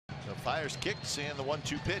So Fiers kicks and the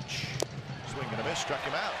 1-2 pitch. Swing and a miss, struck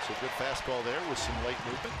him out. So good fastball there with some late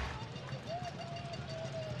movement.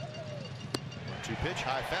 1-2 pitch,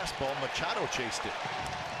 high fastball. Machado chased it.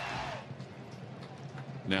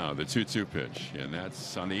 Now the 2-2 pitch, and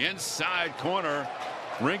that's on the inside corner.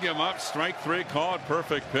 Ring him up, strike three called,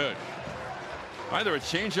 perfect pitch. Either a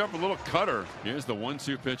changeup or a little cutter. Here's the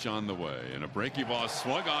 1-2 pitch on the way, and a breaking ball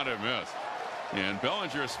swung on and missed. And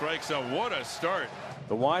Bellinger strikes out. What a start.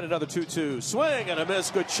 The wind, another 2-2. Swing and a miss.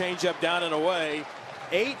 Good changeup down and away.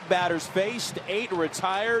 8 batters faced, 8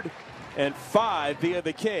 retired, and 5 via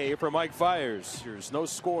the K for Mike Fiers. There's no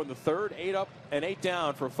score in the third. 8 up and 8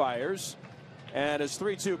 down for Fiers. And his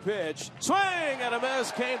 3-2 pitch. Swing and a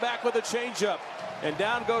miss. Came back with a changeup. And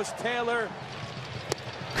down goes Taylor.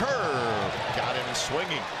 Curve. Got him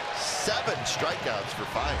swinging. 7 strikeouts for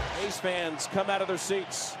Fiers. Ace fans come out of their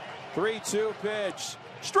seats. 3-2 pitch.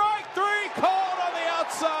 Strike 3 called on the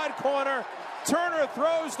outside corner. Turner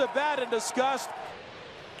throws the bat in disgust.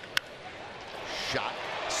 Shot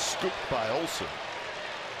scooped by Olsen.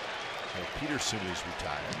 So Peterson is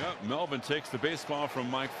retired. Yep, Melvin takes the baseball from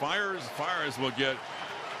Mike Fiers. Fiers will get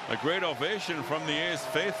a great ovation from the A's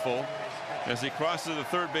faithful as he crosses the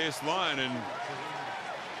third base line and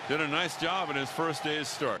did a nice job in his first A's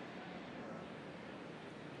start.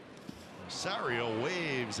 Rosario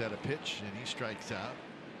waves at a pitch and he strikes out.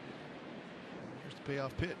 Here's the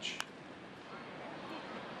payoff pitch.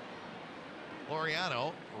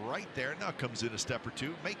 Laureano right there, now comes in a step or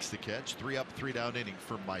two, makes the catch. 3 up, 3 down inning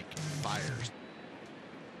for Mike Fiers.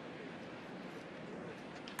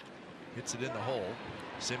 Hits it in the hole.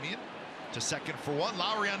 Simeon to second for 1.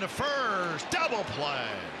 Lowry on to first. Double play.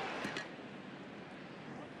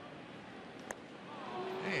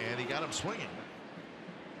 And he got him swinging.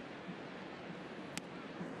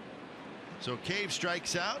 So Cave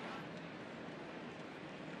strikes out.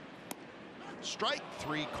 Strike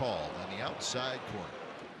 3 called on the outside corner.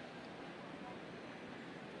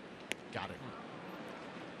 Got it.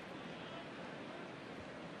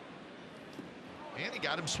 And he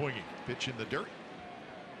got him swinging. Pitch in the dirt.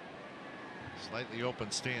 Slightly open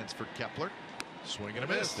stance for Kepler. Swing and a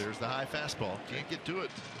miss. There's the high fastball. Can't get to it.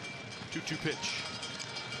 2-2 pitch.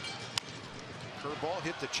 Curveball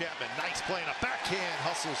hit to Chapman. Nice play and a backhand.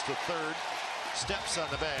 Hustles to third. Steps on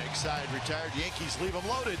the bag. Side retired. Yankees leave him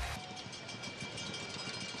loaded.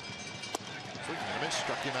 Swing and a miss.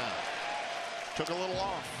 Struck him out. Took a little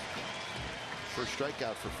off. First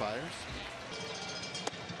strikeout for Fiers.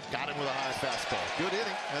 Got him with a high fastball. Good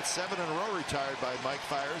inning. That's 7 in a row retired by Mike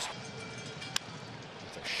Fiers.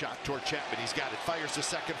 It's a shot toward Chapman. He's got it. Fiers to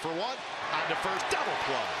second for 1. On to first. Double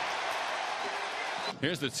play.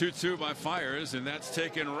 Here's the 2-2 by Fiers, and that's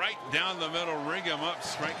taken right down the middle. Ring him up.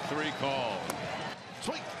 Strike 3 call.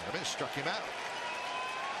 Swing. A miss. Struck him out.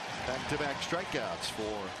 Back-to-back strikeouts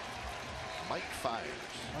for Mike Fiers.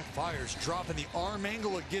 Mike Fiers dropping the arm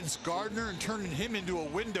angle against Gardner and turning him into a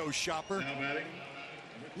window shopper.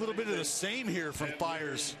 A little bit of the same here from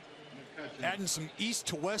Fiers. Adding some east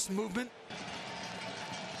to west movement.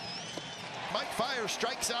 Mike Fiers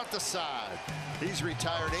strikes out the side. He's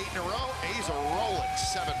retired 8 in a row. A's are rolling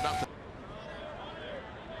 7-0.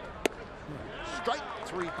 Strike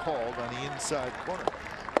 3 called on the inside corner.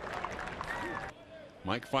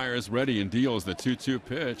 Mike Fiers ready and deals the 2-2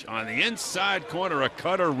 pitch on the inside corner. A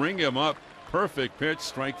cutter, ring him up. Perfect pitch.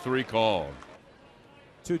 Strike 3 called.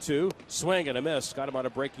 2-2. Swing and a miss. Got him on a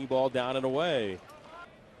breaking ball down and away.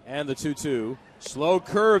 And the 2-2. Slow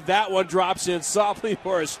curve. That one drops in softly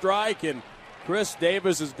for a strike. And Chris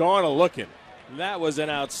Davis is gone a-looking. That was an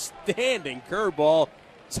outstanding curveball,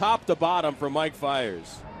 top to bottom from Mike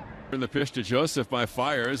Fiers. The pitch to Joseph by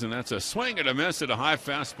Fiers, and that's a swing and a miss at a high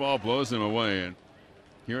fastball, blows him away. And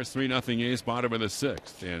here's 3-0 A's, bottom of the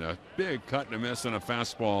 6th. And a big cut and a miss on a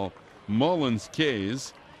fastball. Mullins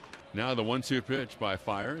K's. Now the 1-2 pitch by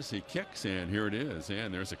Fiers. He kicks, and here it is.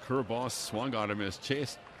 And there's a curveball swung on him as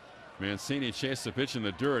chased. Mancini chased the pitch in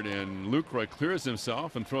the dirt, and Lucroy clears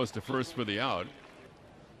himself and throws to first for the out.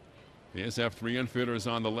 The A's have 3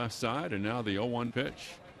 infielders on the left side, and now the 0-1 pitch.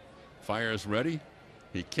 Fiers ready.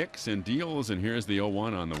 He kicks and deals, and here's the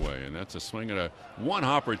 0-1 on the way. And that's a swing at a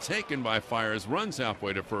one-hopper taken by Fiers. Runs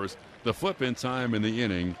halfway to first. The flip in time in the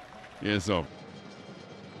inning is over.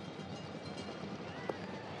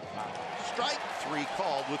 Strike 3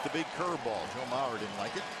 called with the big curveball. Joe Mauer didn't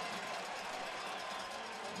like it.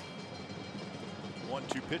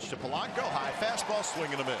 1-2 pitch to Polanco. High fastball,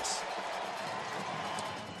 swing and a miss.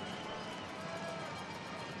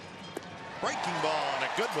 Breaking ball and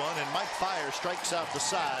a good one, and Mike Fiers strikes out the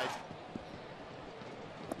side.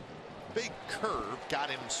 Big curve got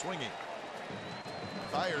him swinging.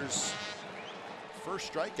 Fiers'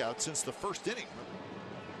 first strikeout since the first inning.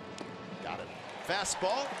 Got it.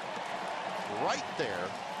 Fastball right there.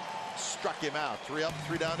 Struck him out. 3 up,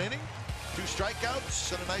 3 down inning. 2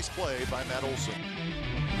 strikeouts and a nice play by Matt Olson.